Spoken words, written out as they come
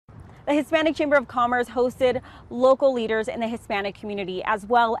The Hispanic Chamber of Commerce hosted local leaders in the Hispanic community as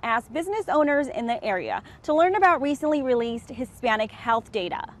well as business owners in the area to learn about recently released Hispanic health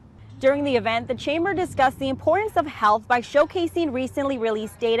data. During the event, the Chamber discussed the importance of health by showcasing recently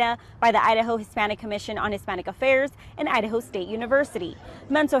released data by the Idaho Hispanic Commission on Hispanic Affairs and Idaho State University.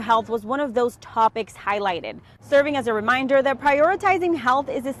 Mental health was one of those topics highlighted, serving as a reminder that prioritizing health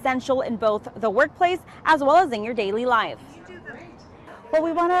is essential in both the workplace as well as in your daily life. Well,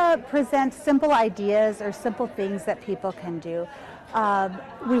 we want to present simple ideas or simple things that people can do.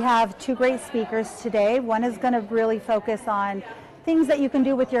 We have two great speakers today. One is going to really focus on things that you can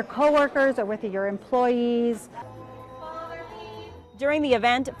do with your coworkers or with your employees. During the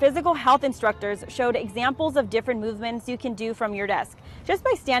event, physical health instructors showed examples of different movements you can do from your desk just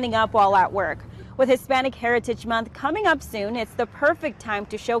by standing up while at work. With Hispanic Heritage Month coming up soon, it's the perfect time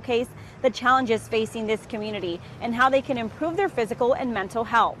to showcase the challenges facing this community and how they can improve their physical and mental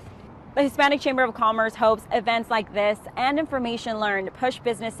health. The Hispanic Chamber of Commerce hopes events like this and information learned push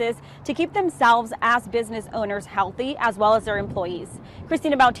businesses to keep themselves as business owners healthy as well as their employees.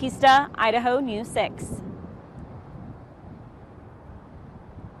 Christina Bautista, Idaho News 6.